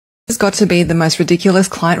It's got to be the most ridiculous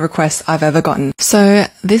client request I've ever gotten. So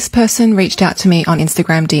this person reached out to me on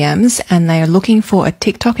Instagram DMs and they are looking for a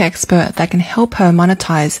TikTok expert that can help her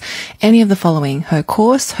monetize any of the following: her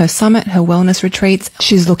course, her summit, her wellness retreats.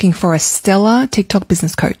 She's looking for a stellar TikTok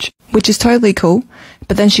business coach, which is totally cool.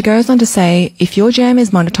 But then she goes on to say, if your jam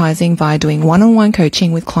is monetizing via doing one-on-one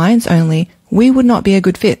coaching with clients only, we would not be a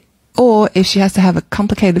good fit. Or if she has to have a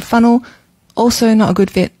complicated funnel, also not a good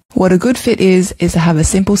fit. What a good fit is to have a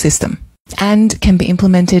simple system and can be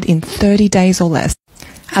implemented in 30 days or less.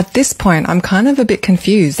 At this point, I'm kind of a bit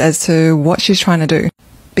confused as to what she's trying to do.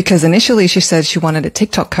 Because initially she said she wanted a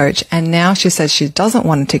TikTok coach and now she says she doesn't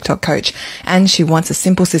want a TikTok coach and she wants a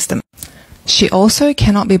simple system. She also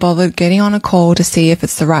cannot be bothered getting on a call to see if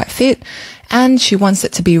it's the right fit, and she wants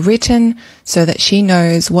it to be written so that she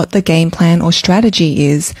knows what the game plan or strategy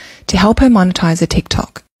is to help her monetize a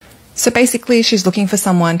TikTok. So basically, she's looking for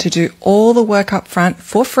someone to do all the work up front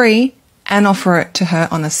for free and offer it to her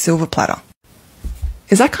on a silver platter.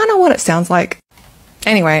 Is that kind of what it sounds like?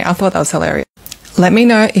 Anyway, I thought that was hilarious. Let me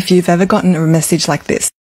know if you've ever gotten a message like this.